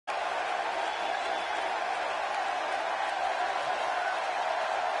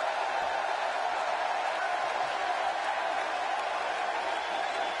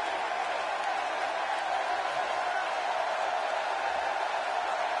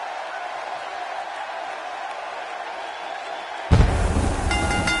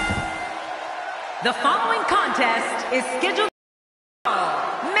The following contest is scheduled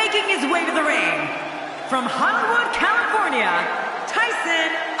making his way to the ring from Hollywood, California,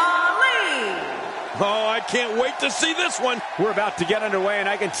 Tyson Ali. Oh, I can't wait to see this one. We're about to get underway, and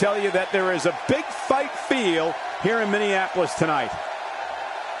I can tell you that there is a big fight feel here in Minneapolis tonight.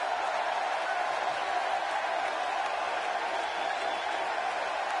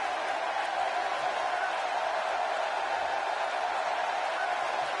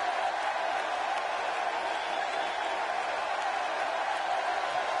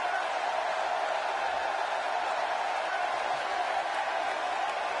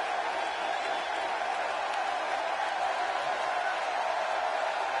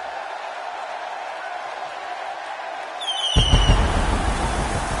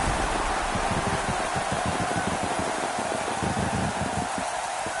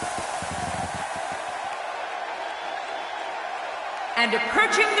 And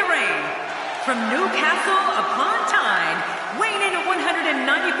approaching the ring from Newcastle upon Tyne, weighing in at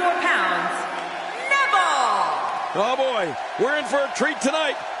 194 pounds, Neville! Oh boy, we're in for a treat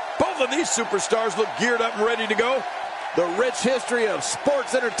tonight. Both of these superstars look geared up and ready to go. The rich history of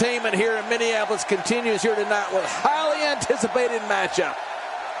sports entertainment here in Minneapolis continues here tonight with a highly anticipated matchup.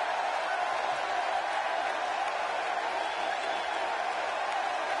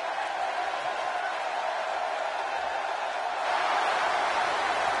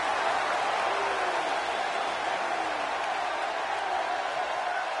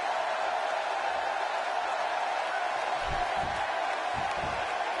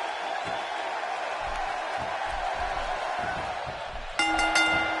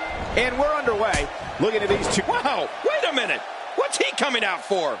 And we're underway. Looking at these two. Wow, wait a minute. What's he coming out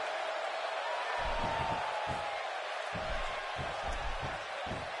for?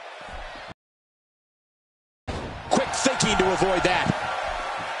 Quick thinking to avoid that.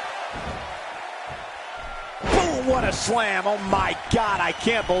 Boom, what a slam. Oh my God, I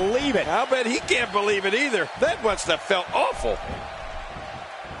can't believe it. I'll bet he can't believe it either. That must have felt awful.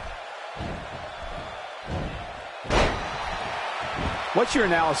 What's your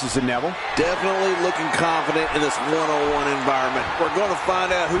analysis of Neville? Definitely looking confident in this one-on-one environment. We're going to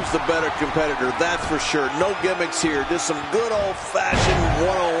find out who's the better competitor, that's for sure. No gimmicks here, just some good old-fashioned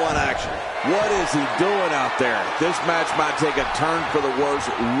one-on-one action. What is he doing out there? This match might take a turn for the worse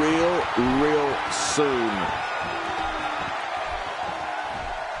real soon.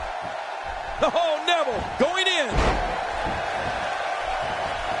 Oh, Neville going in.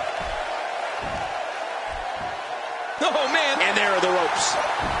 Oh, man. And there are the ropes.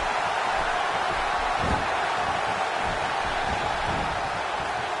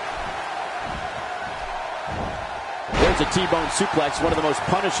 There's a T-bone suplex, one of the most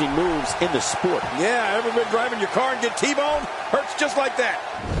punishing moves in the sport. Yeah, ever been driving your car and get T-boned? Hurts just like that.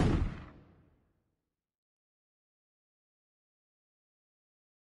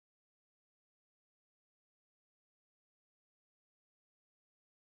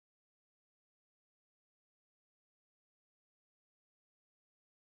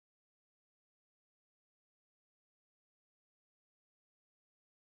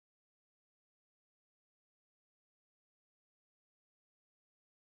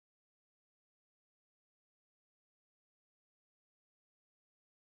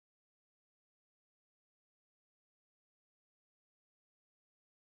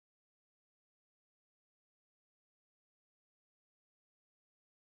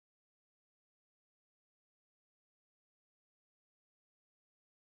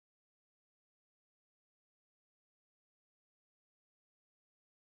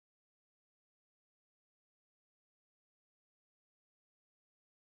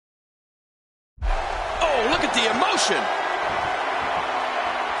 Oh, look at the emotion.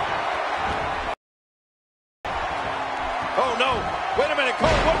 Oh, no. Wait a minute, Cole.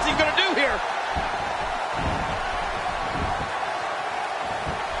 What's he going to do here?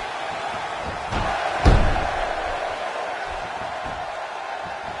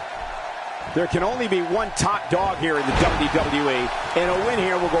 There can only be one top dog here in the WWE, and a win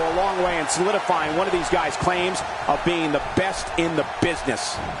here will go a long way in solidifying one of these guys' claims of being the best in the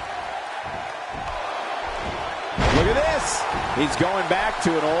business. Look at this. He's going back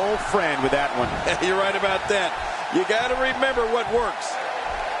to an old friend with that one. You're right about that. You got to remember what works.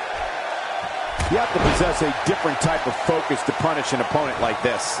 You have to possess a different type of focus to punish an opponent like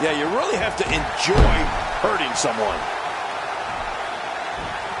this. Yeah, you really have to enjoy hurting someone.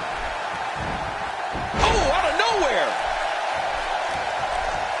 Oh, out of nowhere.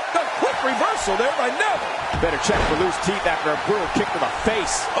 A quick reversal there by Neville. Better check for loose teeth after a brutal kick to the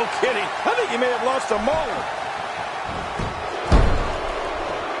face. Oh, kidding. I think he may have lost a molar.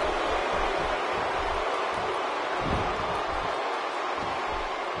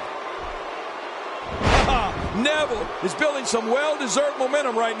 Neville is building some well-deserved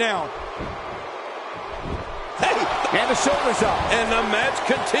momentum right now. Hey, and the shoulders up. And the match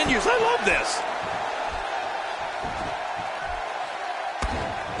continues. I love this.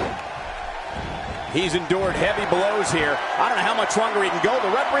 He's endured heavy blows here. I don't know how much longer he can go.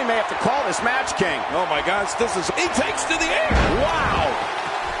 The referee may have to call this match, King. Oh, my gosh. He takes to the air. Wow.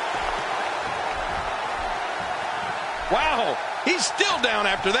 Wow. He's still down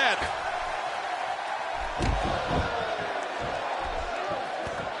after that.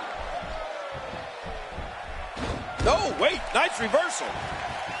 Oh, wait. Nice reversal.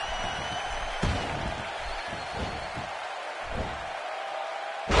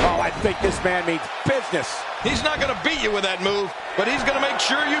 Oh, I think this man means business. He's not going to beat you with that move, but he's going to make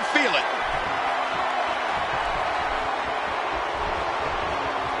sure you feel it.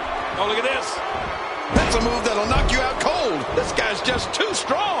 Oh, look at this. That's a move that'll knock you out cold. This guy's just too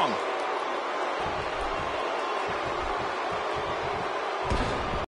strong.